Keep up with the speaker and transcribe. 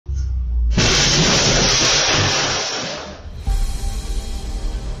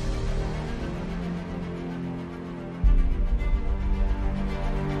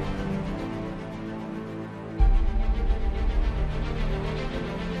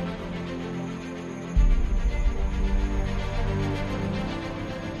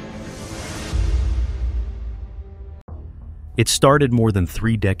It started more than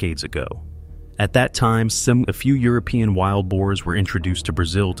 3 decades ago. At that time, a few European wild boars were introduced to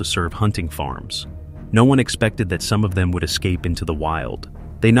Brazil to serve hunting farms. No one expected that some of them would escape into the wild.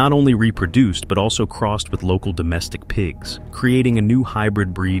 They not only reproduced, but also crossed with local domestic pigs, creating a new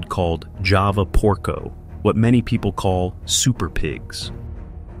hybrid breed called Java Porco, what many people call super pigs.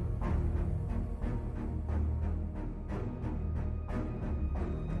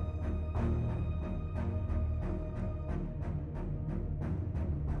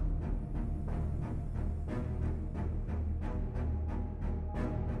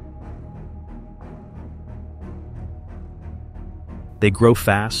 They grow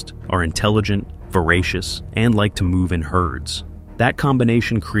fast, are intelligent, voracious, and like to move in herds. That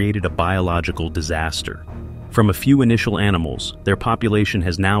combination created a biological disaster. From a few initial animals, their population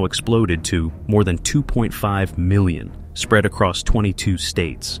has now exploded to more than 2.5 million, spread across 22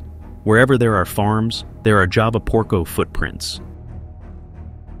 states. Wherever there are farms, there are Java Porco footprints.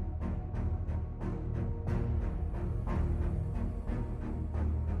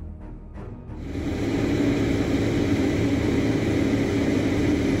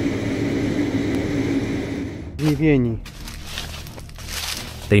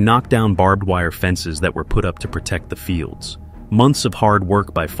 They knocked down barbed wire fences that were put up to protect the fields. Months of hard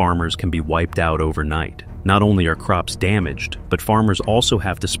work by farmers can be wiped out overnight. Not only are crops damaged, but farmers also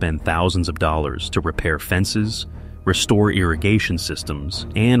have to spend thousands of dollars to repair fences, restore irrigation systems,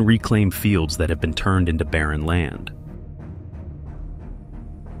 and reclaim fields that have been turned into barren land.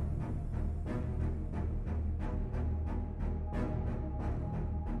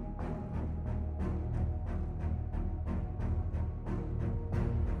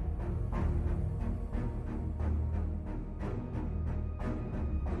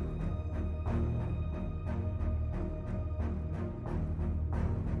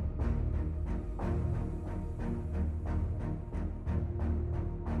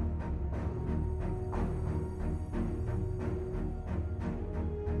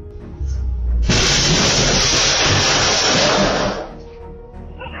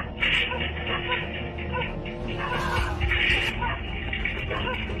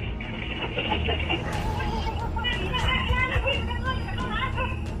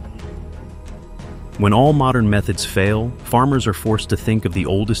 When all modern methods fail, farmers are forced to think of the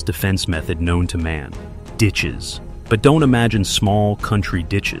oldest defense method known to man: ditches. But don't imagine small country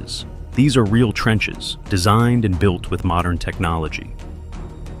ditches. These are real trenches, designed and built with modern technology.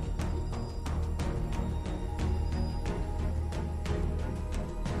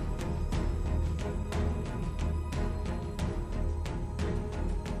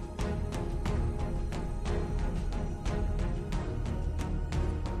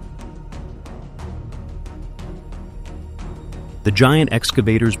 The giant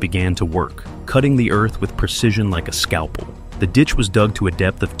excavators began to work, cutting the earth with precision like a scalpel. The ditch was dug to a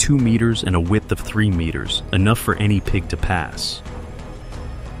depth of 2 meters and a width of 3 meters, enough for any pig to pass.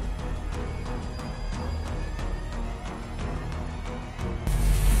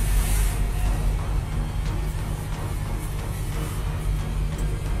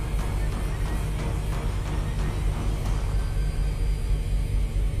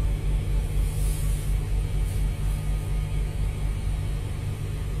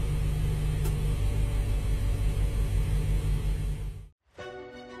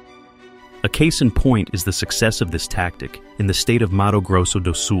 A case in point is the success of this tactic in the state of Mato Grosso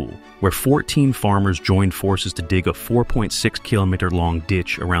do Sul, where 14 farmers joined forces to dig a 4.6-kilometer-long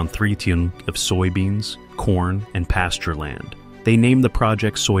ditch around 3 tons of soybeans, corn, and pasture land. They named the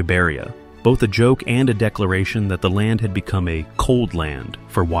project Soyberia, both a joke and a declaration that the land had become a cold land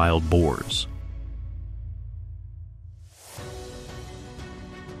for wild boars.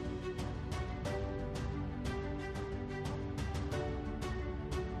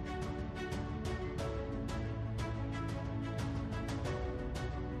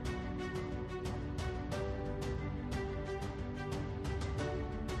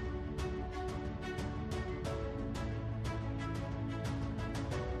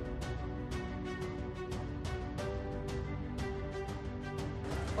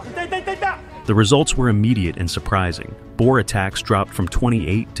 The results were immediate and surprising. Boar attacks dropped from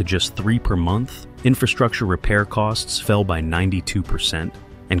 28 to just 3 per month, infrastructure repair costs fell by 92%,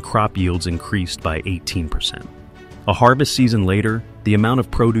 and crop yields increased by 18%. A harvest season later, the amount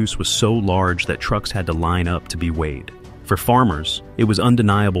of produce was so large that trucks had to line up to be weighed. For farmers, it was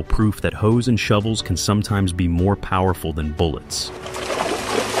undeniable proof that hoes and shovels can sometimes be more powerful than bullets.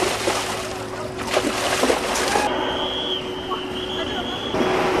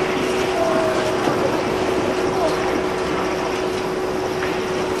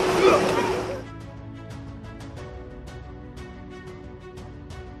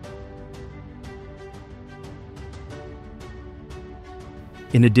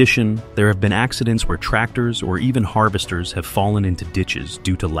 In addition, there have been accidents where tractors or even harvesters have fallen into ditches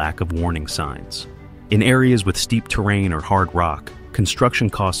due to lack of warning signs. In areas with steep terrain or hard rock, construction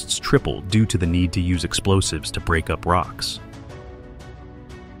costs triple due to the need to use explosives to break up rocks.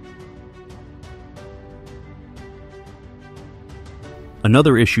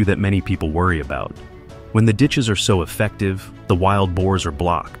 Another issue that many people worry about: when the ditches are so effective, the wild boars are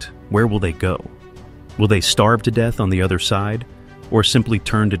blocked. Where will they go? Will they starve to death on the other side, or simply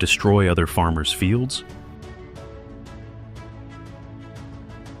turn to destroy other farmers' fields?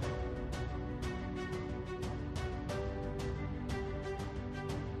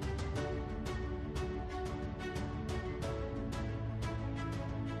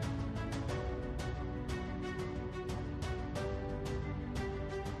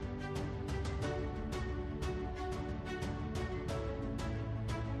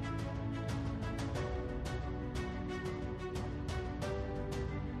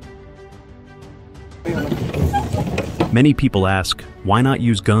 Many people ask, why not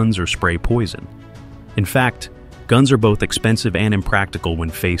use guns or spray poison? In fact, guns are both expensive and impractical when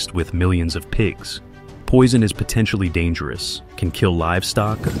faced with millions of pigs. Poison is potentially dangerous, can kill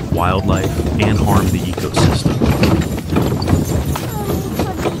livestock, wildlife, and harm the ecosystem.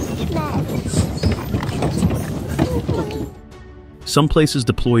 Some places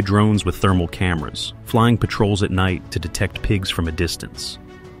deploy drones with thermal cameras, flying patrols at night to detect pigs from a distance.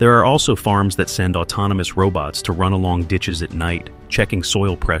 There are also farms that send autonomous robots to run along ditches at night, checking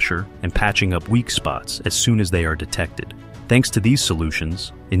soil pressure and patching up weak spots as soon as they are detected. Thanks to these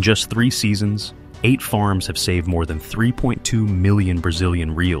solutions, in just 3 seasons, 8 farms have saved more than 3.2 million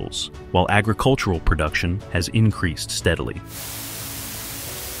Brazilian reals, while agricultural production has increased steadily.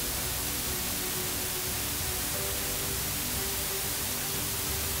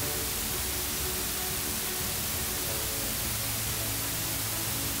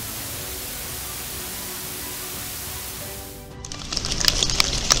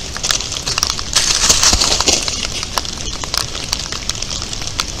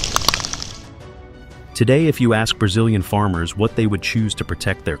 Today, if you ask Brazilian farmers what they would choose to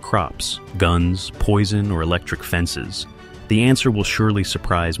protect their crops, guns, poison, or electric fences, the answer will surely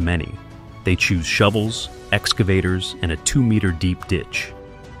surprise many. They choose shovels, excavators, and a 2-meter deep ditch.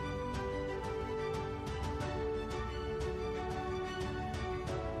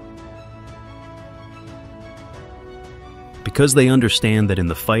 Because they understand that in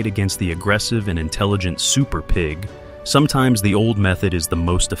the fight against the aggressive and intelligent super pig, sometimes the old method is the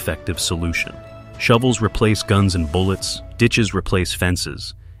most effective solution. Shovels replace guns and bullets, ditches replace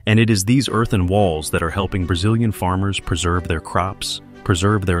fences, and it is these earthen walls that are helping Brazilian farmers preserve their crops,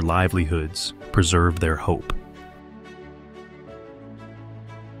 preserve their livelihoods, preserve their hope.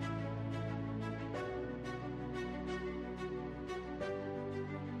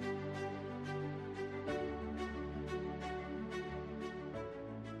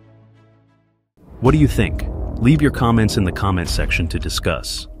 What do you think? Leave your comments in the comment section to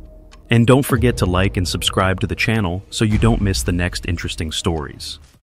discuss. And don't forget to like and subscribe to the channel so you don't miss the next interesting stories.